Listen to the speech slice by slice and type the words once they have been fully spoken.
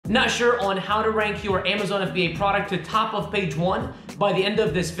Not sure on how to rank your Amazon FBA product to top of page 1? By the end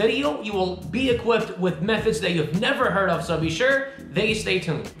of this video, you will be equipped with methods that you've never heard of, so be sure that you stay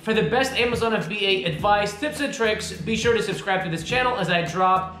tuned. For the best Amazon FBA advice, tips, and tricks, be sure to subscribe to this channel as I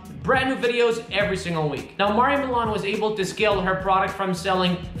drop brand new videos every single week. Now, Maria Milan was able to scale her product from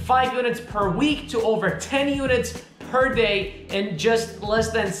selling 5 units per week to over 10 units per day in just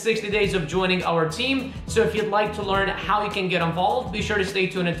less than 60 days of joining our team. So if you'd like to learn how you can get involved, be sure to stay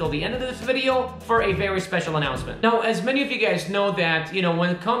tuned until the end of this video for a very special announcement. Now, as many of you guys know that, when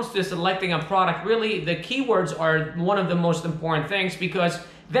it comes to selecting a product, really the keywords are one of the most important things because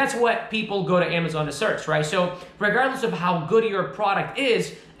that's what people go to Amazon to search, right? So regardless of how good your product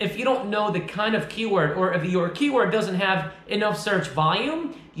is, if you don't know the kind of keyword, or if your keyword doesn't have enough search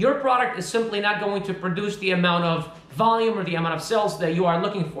volume, your product is simply not going to produce the amount of volume or the amount of sales that you are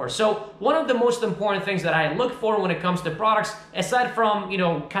looking for. So one of the most important things that I look for when it comes to products, aside from,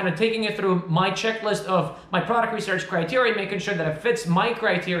 kind of taking it through my checklist of my product research criteria, making sure that it fits my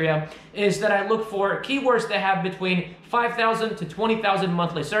criteria, is that I look for keywords that have between 5,000 to 20,000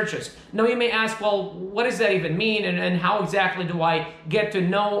 monthly searches. Now you may ask, well, what does that even mean? And how exactly do I get to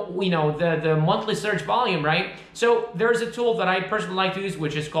know, the monthly search volume, right? So there's a tool that I personally like to use,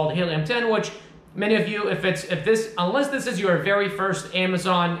 which is called Helium 10, which many of you, unless this is your very first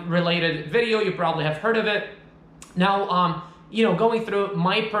Amazon related video, you probably have heard of it. Now, going through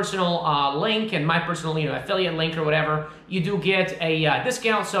my personal link and my personal, affiliate link or whatever, you do get a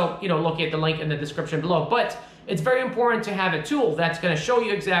discount. So, look at the link in the description below. But it's very important to have a tool that's going to show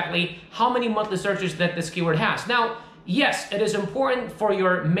you exactly how many monthly searches that this keyword has. Now, yes, it is important for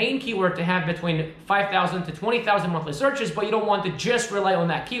your main keyword to have between 5,000 to 20,000 monthly searches, but you don't want to just rely on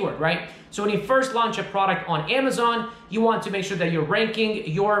that keyword, right? So when you first launch a product on Amazon, you want to make sure that you're ranking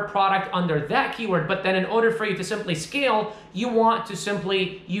your product under that keyword, but then in order for you to simply scale, you want to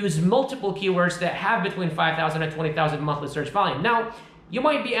simply use multiple keywords that have between 5,000 and 20,000 monthly search volume. Now, you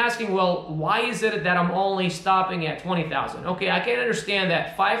might be asking, well, why is it that I'm only stopping at 20,000? Okay, I can understand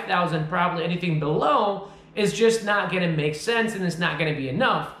that 5,000, probably anything below, is just not going to make sense and it's not going to be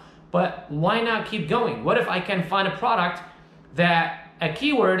enough. But why not keep going? What if I can find a product that a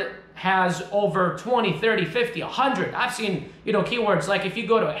keyword has over 20, 30, 50, 100? I've seen, keywords like if you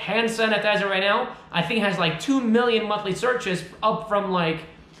go to hand sanitizer right now, I think it has like 2 million monthly searches, up from like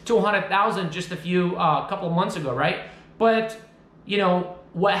 200,000 just a couple of months ago, right? But,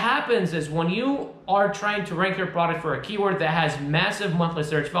 what happens is when you are trying to rank your product for a keyword that has massive monthly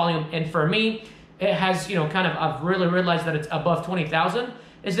search volume, and for me, it has, I've really realized that it's above 20,000,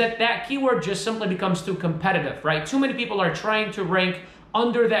 is that keyword just simply becomes too competitive, right? Too many people are trying to rank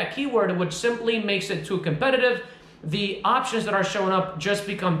under that keyword, which simply makes it too competitive. The options that are showing up just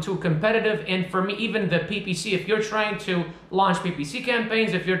become too competitive. And for me, even the PPC, if you're trying to launch PPC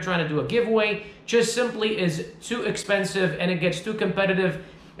campaigns, if you're trying to do a giveaway, just simply is too expensive and it gets too competitive.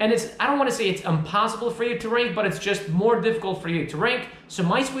 And I don't want to say it's impossible for you to rank, but it's just more difficult for you to rank. So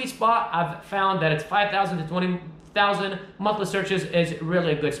my sweet spot, I've found that it's 5,000 to 20,000 monthly searches is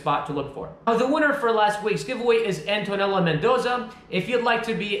really a good spot to look for. Now, the winner for last week's giveaway is Antonella Mendoza. If you'd like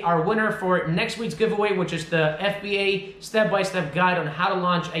to be our winner for next week's giveaway, which is the FBA step-by-step guide on how to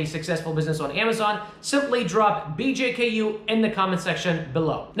launch a successful business on Amazon, simply drop BJKU in the comment section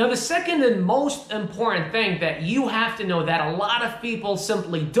below. Now, the second and most important thing that you have to know that a lot of people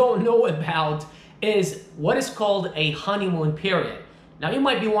simply don't know about is what is called a honeymoon period. Now, you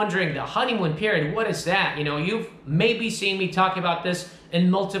might be wondering, the honeymoon period, what is that? You've maybe seen me talk about this in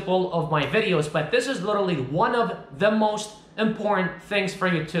multiple of my videos, but this is literally one of the most important things for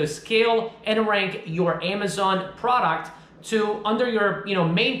you to scale and rank your Amazon product to under your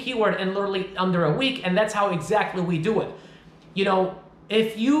main keyword in literally under a week, and that's how exactly we do it.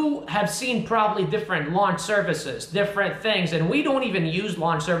 If you have seen probably different launch services, different things, and we don't even use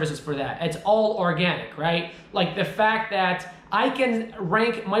launch services for that. It's all organic, right? Like the fact that I can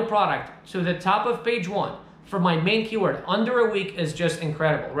rank my product to the top of page 1 for my main keyword under a week is just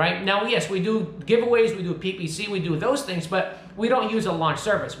incredible, right? Now, yes, we do giveaways, we do PPC, we do those things, but we don't use a launch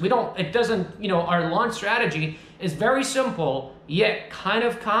service. Our launch strategy is very simple, yet kind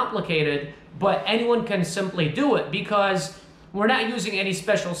of complicated, but anyone can simply do it because we're not using any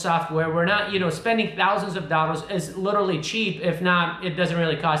special software. We're not, spending thousands of dollars. It's literally cheap. If not, it doesn't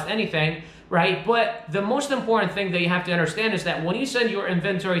really cost anything, right? But the most important thing that you have to understand is that when you send your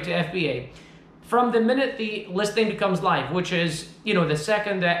inventory to FBA, from the minute the listing becomes live, which is, the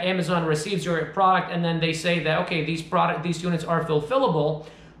second that Amazon receives your product and then they say that, okay, these units are fulfillable,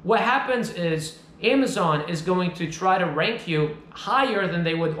 what happens is Amazon is going to try to rank you higher than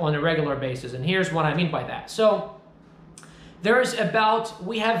they would on a regular basis. And here's what I mean by that. So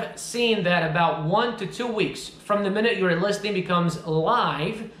we have seen that about 1 to 2 weeks from the minute your listing becomes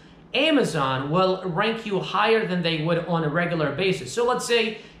live, Amazon will rank you higher than they would on a regular basis. So let's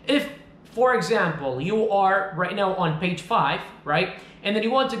say if, for example, you are right now on page 5, right? And then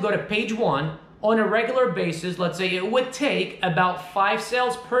you want to go to page 1 on a regular basis. Let's say it would take about 5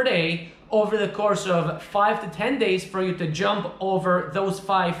 sales per day over the course of 5 to 10 days for you to jump over those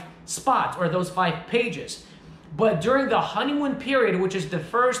 5 spots or those 5 pages. But during the honeymoon period, which is the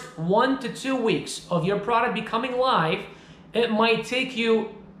first 1 to 2 weeks of your product becoming live, it might take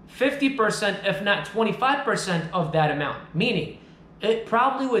you 50%, if not 25% of that amount. Meaning, it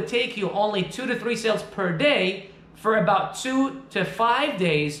probably would take you only 2 to 3 sales per day for about 2 to 5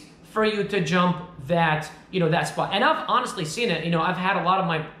 days for you to jump that, that spot. And I've honestly seen it. I've had a lot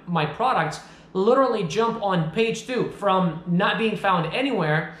of my products literally jump on page 2 from not being found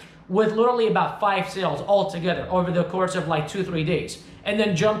anywhere with literally about 5 sales altogether over the course of like 2-3 days. And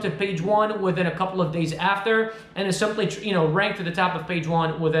then jump to page 1 within a couple of days after, and then simply, rank to the top of page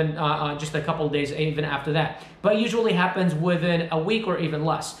 1 within just a couple of days even after that. But it usually happens within a week or even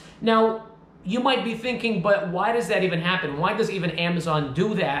less. Now, you might be thinking, but why does that even happen? Why does even Amazon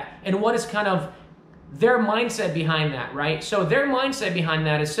do that? And what is kind of their mindset behind that, right? So their mindset behind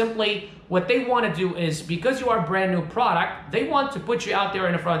that is simply what they want to do is, because you are a brand new product, they want to put you out there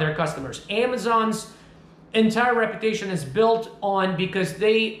in front of their customers. Amazon's entire reputation is built on, because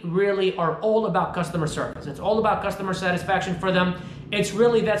they really are all about customer service. It's all about customer satisfaction for them. It's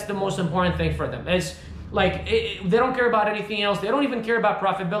really, that's the most important thing for them. It's like, they don't care about anything else. They don't even care about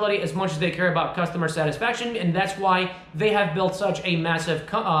profitability as much as they care about customer satisfaction. And that's why they have built such a massive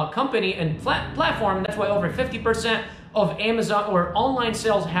company and platform. That's why over 50% of Amazon or online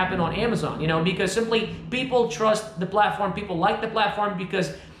sales happen on Amazon, because simply people trust the platform. People like the platform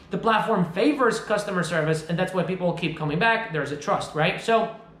because the platform favors customer service, and that's why people keep coming back. There's a trust, right?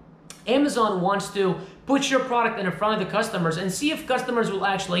 So Amazon wants to put your product in front of the customers and see if customers will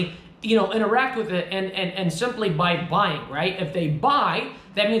actually interact with it and simply by buying, right? If they buy,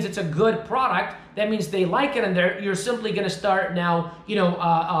 that means it's a good product. That means they like it, and you're simply going to start now,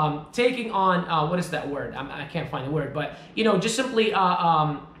 taking on, what is that word? I can't find the word, but, just simply,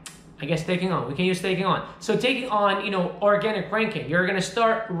 I guess taking on. We can use taking on. So taking on, organic ranking. You're going to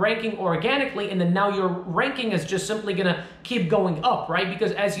start ranking organically, and then now your ranking is just simply going to keep going up, right?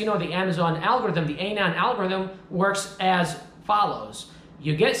 Because as you know, the Amazon algorithm, the A9 algorithm works as follows.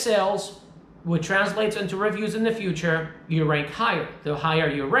 You get sales, which translates into reviews in the future. You rank higher. The higher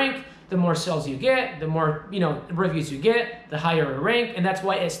you rank, the more sales you get, the more, reviews you get, the higher you rank, and that's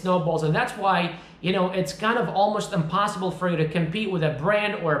why it snowballs. And that's why, it's kind of almost impossible for you to compete with a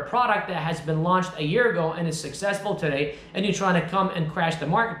brand or a product that has been launched a year ago and is successful today, and you're trying to come and crash the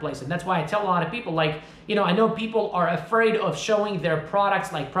marketplace. And that's why I tell a lot of people, like, I know people are afraid of showing their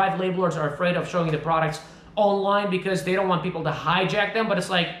products, like private labelers are afraid of showing the products online because they don't want people to hijack them. But it's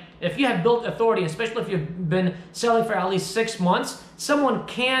like, if you have built authority, especially if you've been selling for at least 6 months, someone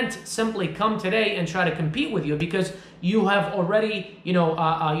can't simply come today and try to compete with you because you have already, you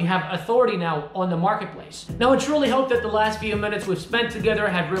have authority now on the marketplace. Now, I truly hope that the last few minutes we've spent together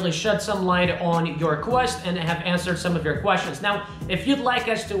have really shed some light on your quest and have answered some of your questions. Now, if you'd like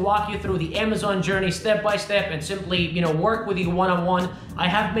us to walk you through the Amazon journey step by step and simply, work with you one-on-one, I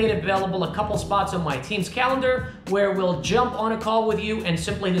have made available a couple spots on my team's calendar where we'll jump on a call with you and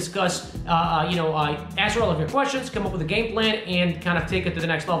simply discuss, answer all of your questions, come up with a game plan, and kind of take it to the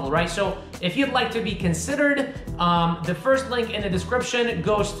next level, right? So if you'd like to be considered, the first link in the description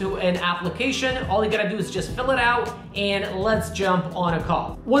goes to an application. All you gotta do is just fill it out, and let's jump on a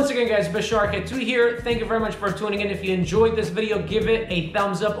call. Once again, guys, Bashar Katou here. Thank you very much for tuning in. If you enjoyed this video, give it a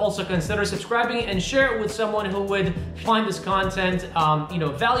thumbs up. Also consider subscribing and share it with someone who would find this content,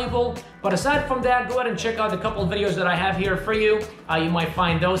 valuable. But aside from that, go ahead and check out the couple of videos that I have here for you. You might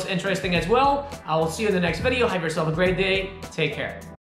find those interesting as well. I will see you in the next video. Have yourself a great day. Take care.